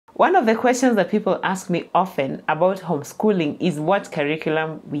One of the questions that people ask me often about homeschooling is what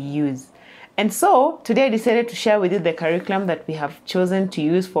curriculum we use. And so today I decided to share with you the curriculum that we have chosen to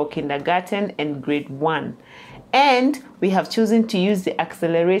use for kindergarten and grade 1. And we have chosen to use the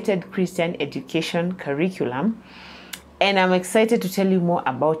accelerated Christian education curriculum. And I'm excited to tell you more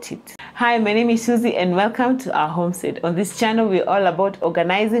about it. Hi, my name is Susie and welcome to our homestead. On this channel, we're all about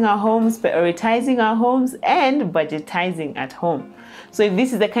organizing our homes, prioritizing our homes, and budgetizing at home. So if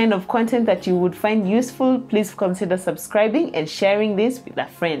this is the kind of content that you would find useful, please consider subscribing and sharing this with a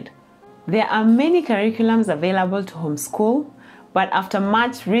friend. There are many curriculums available to homeschool, but after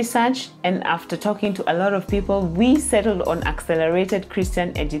much research and after talking to a lot of people, we settled on accelerated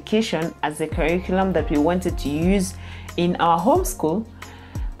Christian education as the curriculum that we wanted to use in our homeschool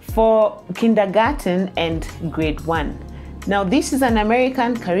for kindergarten and grade 1. Now, this is an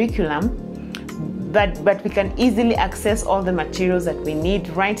American curriculum, but we can easily access all the materials that we need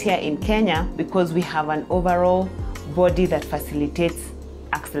right here in Kenya because we have an overall body that facilitates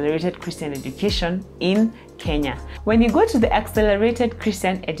accelerated Christian education in Kenya. When you go to the accelerated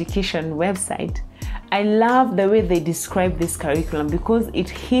Christian education website, I love the way they describe this curriculum because it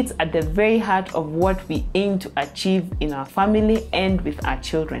hits at the very heart of what we aim to achieve in our family and with our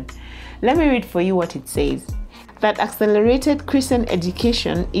children. Let me read for you what it says. That accelerated Christian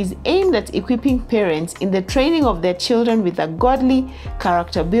education is aimed at equipping parents in the training of their children with a godly,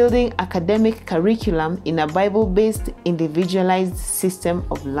 character-building academic curriculum in a Bible-based, individualized system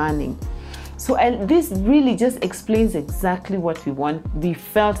of learning. So this really just explains exactly what we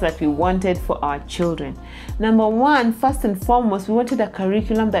felt that we wanted for our children. Number one, first and foremost, we wanted a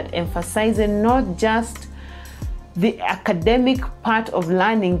curriculum that emphasizes not just the academic part of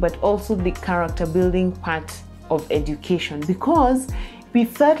learning, but also the character-building part of education, because we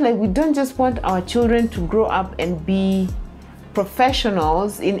felt like we don't just want our children to grow up and be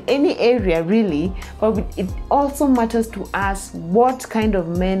professionals in any area really, but it also matters to us what kind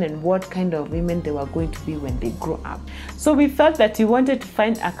of men and what kind of women they were going to be when they grow up. So we felt that we wanted to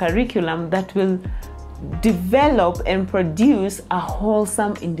find a curriculum that will develop and produce a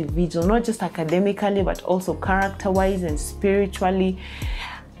wholesome individual, not just academically, but also character-wise and spiritually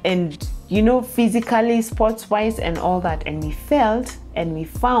and physically, sports-wise and all that. And we felt and we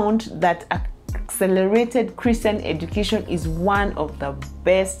found that accelerated Christian education is one of the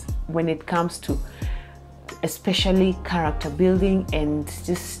best when it comes to especially character building and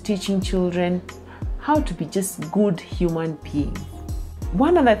just teaching children how to be just good human beings.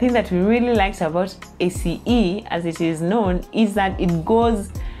 One other thing that we really liked about ACE, as it is known, is that it goes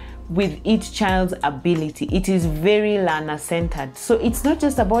with each child's ability. It is very learner-centered. So it's not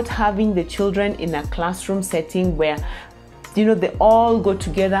just about having the children in a classroom setting where they all go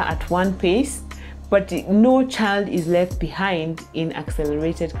together at one pace, but no child is left behind in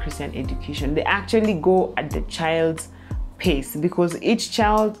accelerated Christian education. They actually go at the child's pace because each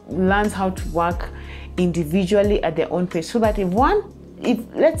child learns how to work individually at their own pace. So that if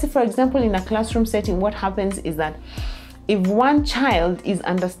let's say, for example, in a classroom setting, what happens is that if one child is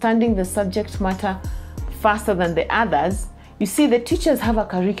understanding the subject matter faster than the others, you see, the teachers have a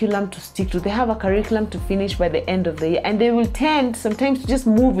curriculum to stick to. They have a curriculum to finish by the end of the year, and they will tend sometimes to just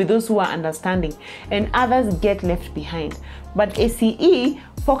move with those who are understanding, and others get left behind. But ACE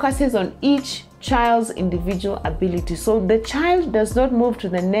focuses on each child's individual ability. So the child does not move to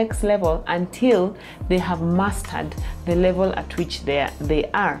the next level until they have mastered the level at which they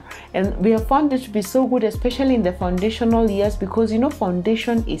are. And we have found it to be so good, especially in the foundational years, because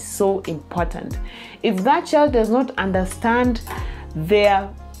foundation is so important. If that child does not understand their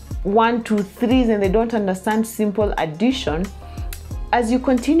 1, 2, 3s and they don't understand simple addition, as you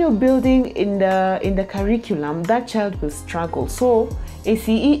continue building in the curriculum, that child will struggle. So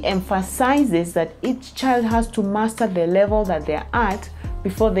ACE emphasizes that each child has to master the level that they're at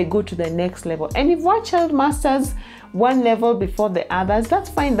before they go to the next level. And if one child masters one level before the others, that's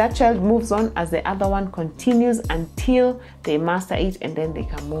fine. That child moves on as the other one continues until they master it, and then they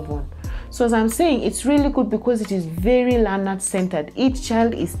can move on. So as I'm saying, it's really good because it is very learner-centered. Each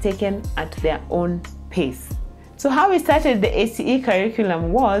child is taken at their own pace. So how we started the ACE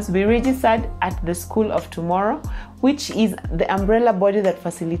curriculum was we registered at the School of Tomorrow, which is the umbrella body that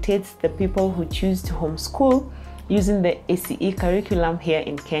facilitates the people who choose to homeschool using the ACE curriculum here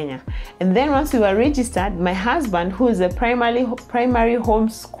in Kenya. And then once we were registered, my husband, who is a primary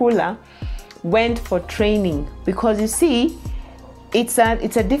homeschooler, went for training because you see, it's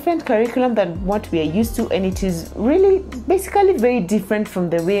a different curriculum than what we are used to, and it is really basically very different from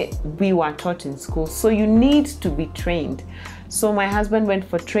the way we were taught in school. So you need to be trained. So my husband went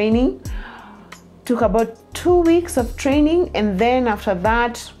for training, took about 2 weeks of training, and then after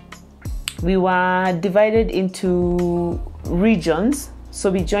that we were divided into regions. So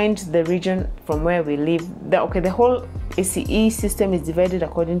we joined the region from where we live. The whole ACE system is divided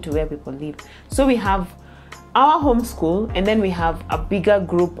according to where people live. So we have our homeschool, and then we have a bigger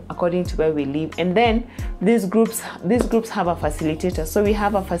group according to where we live, and then these groups have a facilitator. So we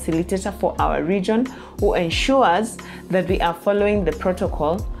have a facilitator for our region who ensures that we are following the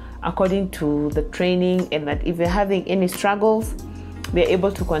protocol according to the training, and that if we're having any struggles, we're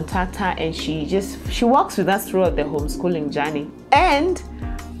able to contact her, and she works with us throughout the homeschooling journey. And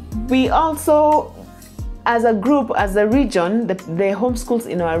we also, as a group, as a region, the homeschools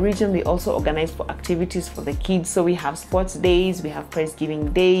in our region, we also organize for activities for the kids. So we have sports days, we have prize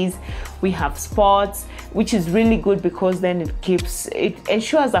giving days, we have sports, which is really good because then it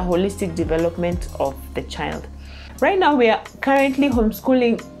ensures a holistic development of the child. Right now we are currently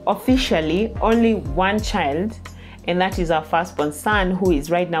homeschooling officially only one child, and that is our firstborn son, who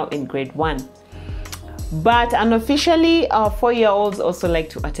is right now in grade 1. But unofficially, our 4-year-olds also like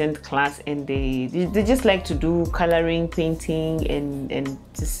to attend class, and they just like to do coloring, painting, and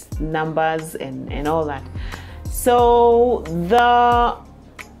just numbers and all that. So the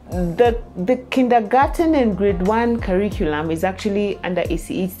kindergarten and grade 1 curriculum is actually under ACE.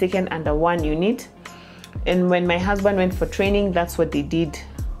 It's taken under one unit. And when my husband went for training, that's what they did.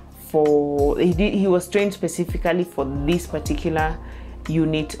 He was trained specifically for this particular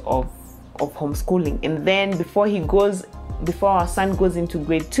unit of homeschooling. And then before our son goes into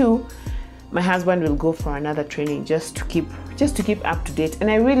grade 2, my husband will go for another training just to keep up to date. And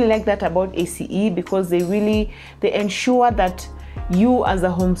I really like that about ACE, because they ensure that you as a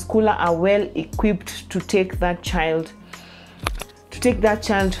homeschooler are well equipped to take that child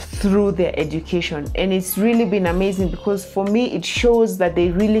through their education. And it's really been amazing, because for me it shows that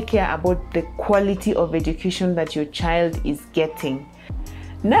they really care about the quality of education that your child is getting.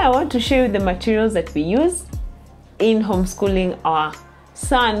 Now I want to show you the materials that we use in homeschooling our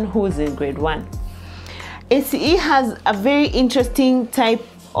son who's in grade 1. ACE has a very interesting type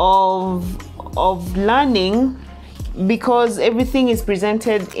of learning, because everything is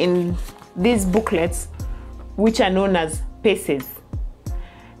presented in these booklets, which are known as PACEs.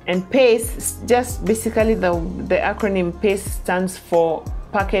 And PACE, just basically the acronym PACE stands for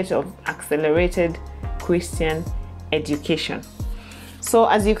Packet of Accelerated Christian Education. So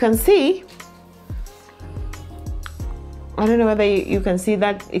as you can see, I don't know whether you can see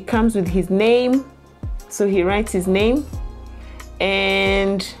that it comes with his name. So he writes his name.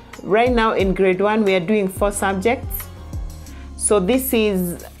 And right now in grade 1, we are doing 4 subjects. So this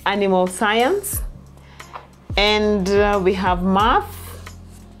is animal science, and we have math,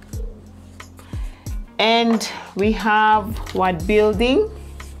 and we have word building,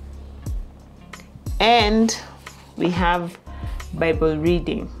 and we have Bible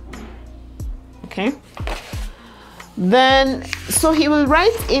reading. Okay, then so he will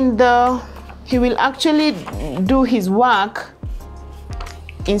actually do his work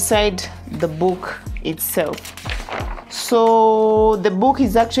inside the book itself. So the book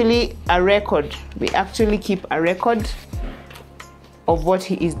is actually a record. We actually keep a record of what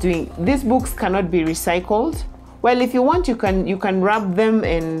he is doing. These books cannot be recycled. Well, if you want, you can wrap them,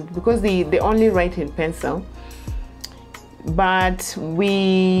 and because they only write in pencil. But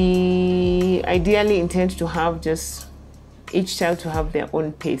we ideally intend to have just each child to have their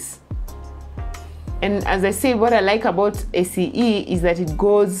own pace. And as I say, what I like about ACE is that it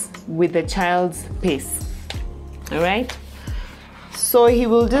goes with the child's pace. All right. So he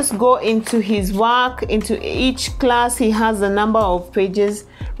will just go into his work, into each class. He has a number of pages.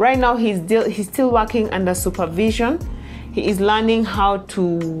 Right now he's still working under supervision. He is learning how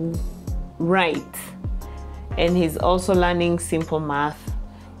to write, and he's also learning simple math.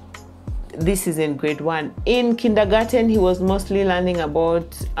 This is in grade 1. In kindergarten, he was mostly learning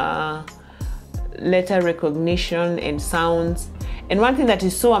about letter recognition and sounds. And one thing that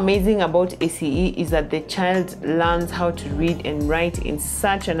is so amazing about ACE is that the child learns how to read and write in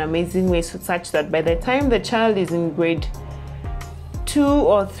such an amazing way, such that by the time the child is in grade 2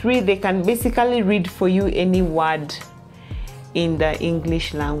 or 3, they can basically read for you any word in the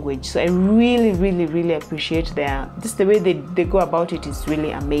English language. So I really, really, really appreciate just the way they go about it is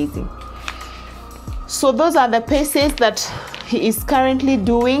really amazing. So those are the paces that he is currently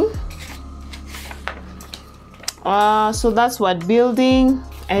doing. So that's word building.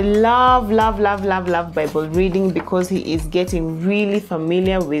 I love Bible reading, because he is getting really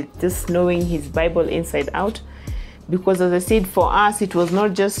familiar with just knowing his Bible inside out. Because as I said, for us, it was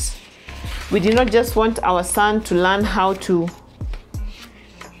not just, we did not just want our son to learn how to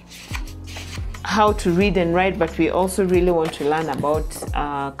how to read and write, but we also really want to learn about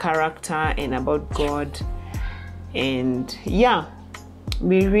character and about God. And yeah,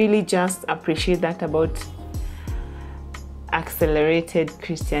 we really just appreciate that about accelerated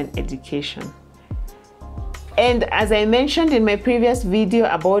Christian education. And as I mentioned in my previous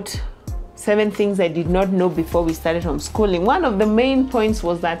video about 7 things I did not know before we started homeschooling, one of the main points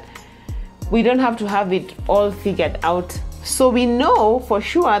was that we don't have to have it all figured out. So we know for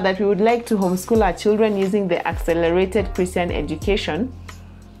sure that we would like to homeschool our children using the accelerated Christian education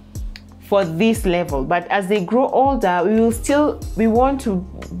for this level. But as they grow older, we want to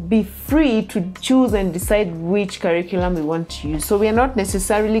be free to choose and decide which curriculum we want to use. So we are not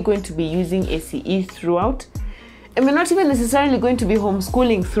necessarily going to be using ACE throughout. And we're not even necessarily going to be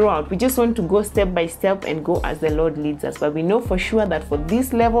homeschooling throughout. We just want to go step by step and go as the Lord leads us. But we know for sure that for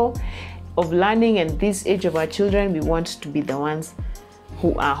this level of learning and this age of our children, we want to be the ones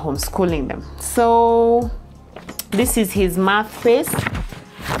who are homeschooling them. So this is his math face.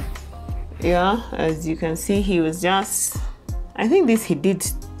 Yeah, as you can see, he was just, I think this he did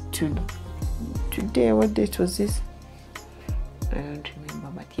today. What date was this? I don't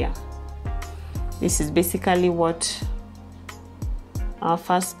remember, but yeah. This is basically what our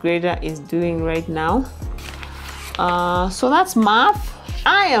first grader is doing right now. So that's math.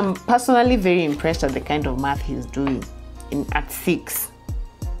 I am personally very impressed at the kind of math he's doing at 6.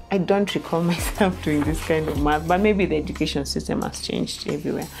 I don't recall myself doing this kind of math, but maybe the education system has changed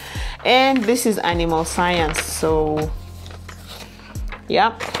everywhere. And this is animal science. So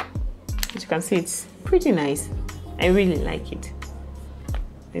yeah, as you can see, it's pretty nice. I really like it.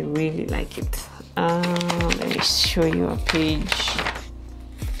 I really like it. Let me show you a page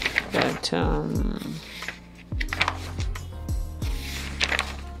that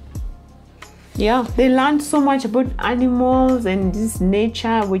yeah, they learned so much about animals and this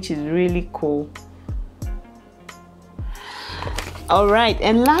nature, which is really cool. All right,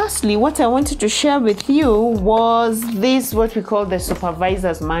 and lastly, what I wanted to share with you was this, what we call the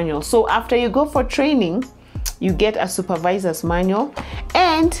supervisor's manual. So after you go for training, you get a supervisor's manual,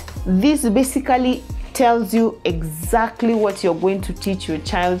 and this basically tells you exactly what you're going to teach your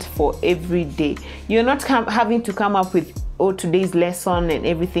child for every day. You're not having to come up with, oh, today's lesson and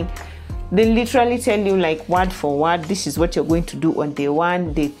everything. They literally tell you, like, word for word, this is what you're going to do on day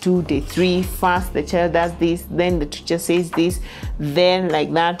 1, day 2, day 3. First, the child does this, then the teacher says this, then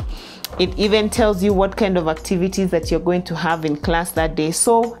like that. It even tells you what kind of activities that you're going to have in class that day.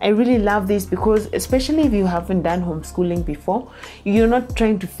 So I really love this because, especially if you haven't done homeschooling before, you're not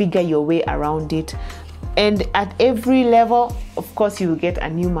trying to figure your way around it. And at every level, of course, you will get a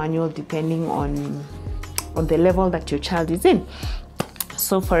new manual depending on the level that your child is in.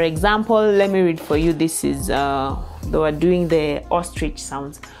 So for example, let me read for you. This is, they were doing the ostrich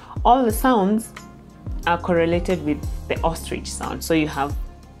sounds. All the sounds are correlated with the ostrich sound. So you have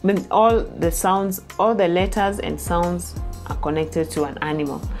all the sounds, all the letters and sounds are connected to an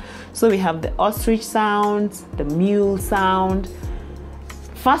animal. So we have the ostrich sounds, the mule sound.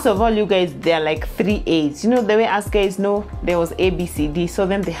 First of all, you guys, there are like 3 A's. You know, the way us guys know there was A, B, C, D. So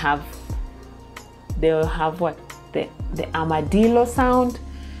then they'll have what? The armadillo sound,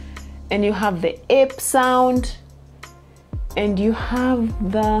 and you have the ape sound, and you have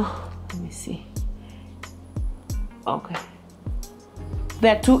the, let me see. Okay.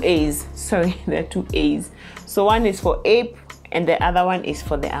 There are 2 A's. Sorry, there are 2 A's. So one is for ape and the other one is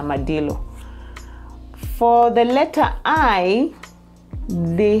for the armadillo. For the letter I,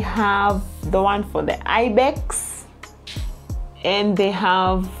 they have the one for the ibex, and they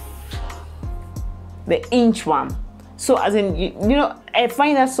have the inchworm. So as in, you know, I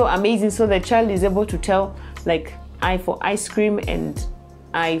find that so amazing. So the child is able to tell, like, I for ice cream and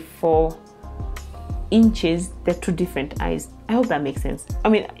I for inches, they're 2 different eyes. I hope that makes sense. I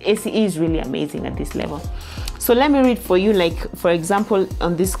mean, ACE is really amazing at this level. So let me read for you, like, for example,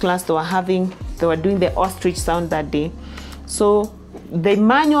 on this class, they were doing the ostrich sound that day. So the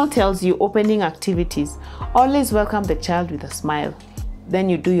manual tells you opening activities. Always welcome the child with a smile. Then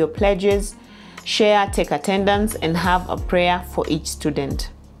you do your pledges, share, take attendance, and have a prayer for each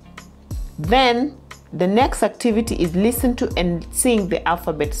student. Then the next activity is listen to and sing the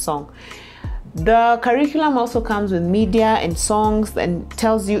alphabet song. The curriculum also comes with media and songs and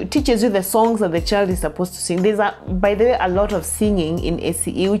teaches you the songs that the child is supposed to sing. There's, by the way, a lot of singing in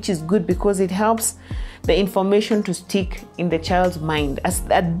ACE, which is good because it helps the information to stick in the child's mind. As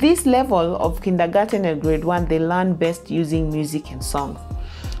at this level of kindergarten and grade 1, they learn best using music and songs.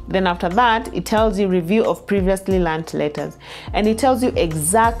 Then after that, it tells you review of previously learned letters, and it tells you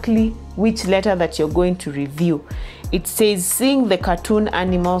exactly which letter that you're going to review. it says sing the cartoon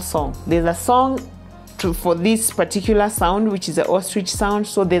animal song. There's a song for this particular sound, which is the ostrich sound.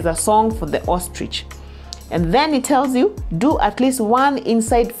 So there's a song for the ostrich. And then it tells you do at least one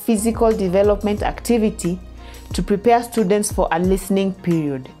inside physical development activity to prepare students for a listening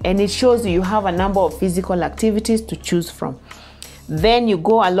period. And it shows you have a number of physical activities to choose from. Then you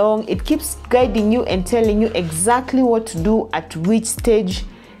go along, it keeps guiding you and telling you exactly what to do at which stage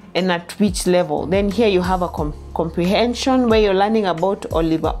and at which level. Then here you have a comprehension where you're learning about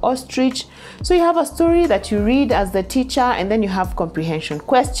Oliver Ostrich. So you have a story that you read as the teacher, and then you have comprehension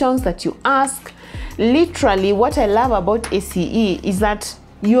questions that you ask. Literally, what I love about ACE is that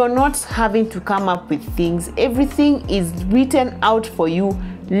you're not having to come up with things. Everything is written out for you,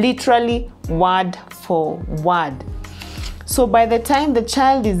 literally word for word. So by the time the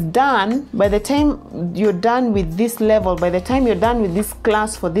child is done, by the time you're done with this level, by the time you're done with this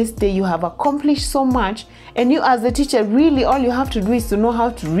class for this day, you have accomplished so much. And you as the teacher, really all you have to do is to know how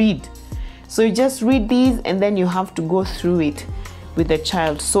to read. So you just read these and then you have to go through it with the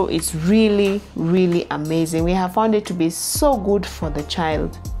child. So it's really, really amazing. We have found it to be so good for the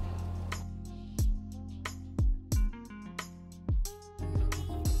child.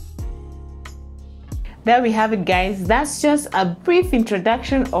 There we have it, guys. That's just a brief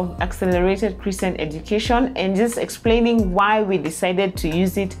introduction of accelerated Christian education and just explaining why we decided to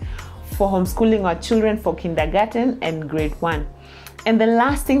use it for homeschooling our children for kindergarten and grade 1. And the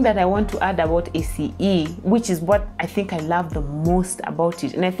last thing that I want to add about ACE, which is what I think I love the most about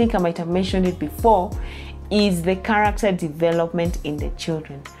it, and I think I might have mentioned it before, is the character development in the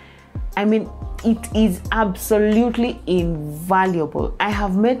children. I mean, it is absolutely invaluable. I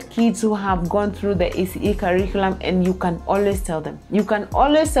have met kids who have gone through the ACE curriculum, and you can always tell them. You can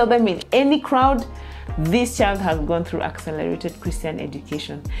always tell them in any crowd, this child has gone through accelerated Christian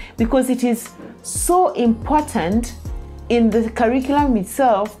education, because it is so important in the curriculum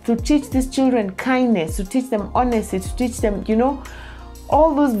itself to teach these children kindness, to teach them honesty, to teach them, you know,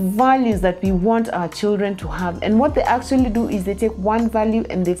 all those values that we want our children to have. And what they actually do is they take one value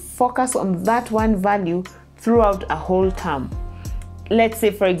and they focus on that one value throughout a whole term. Let's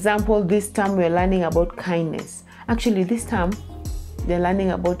say, for example, this term we're learning about kindness. Actually, this term they're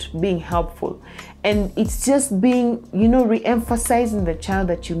learning about being helpful. And it's just being, you know, re-emphasizing the child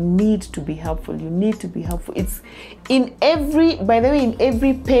that you need to be helpful. You need to be helpful. It's in every, by the way, in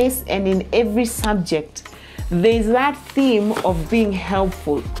every pace and in every subject, there's that theme of being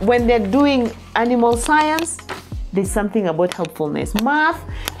helpful. When they're doing animal science, there's something about helpfulness. Math,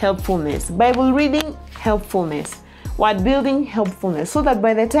 helpfulness. Bible reading, helpfulness. Word building, helpfulness. So that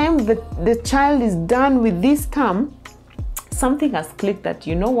by the time the child is done with this term, something has clicked that,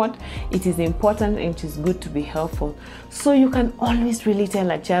 you know what, it is important and it is good to be helpful. So you can always really tell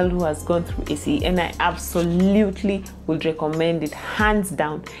a child who has gone through ACE, and I absolutely would recommend it hands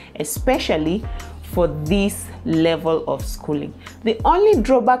down, especially for this level of schooling. The only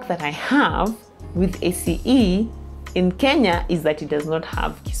drawback that I have with ACE in Kenya is that it does not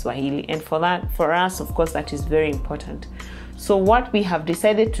have Kiswahili, and for us, of course, that is very important. So what we have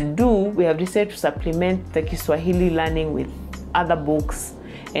decided to do, we have decided to supplement the Kiswahili learning with other books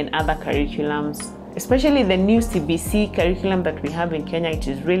and other curriculums, especially the new CBC curriculum that we have in Kenya. It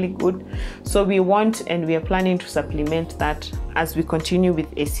is really good. So we want and we are planning to supplement that as we continue with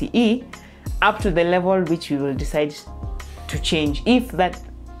ACE up to the level which we will decide to change, if that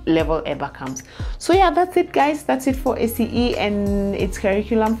level ever comes. So yeah, that's it, guys. That's it for ACE and its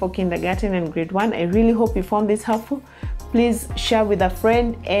curriculum for kindergarten and grade 1. I really hope you found this helpful. Please share with a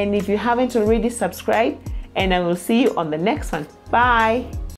friend, and if you haven't already, subscribe, and I will see you on the next one. Bye.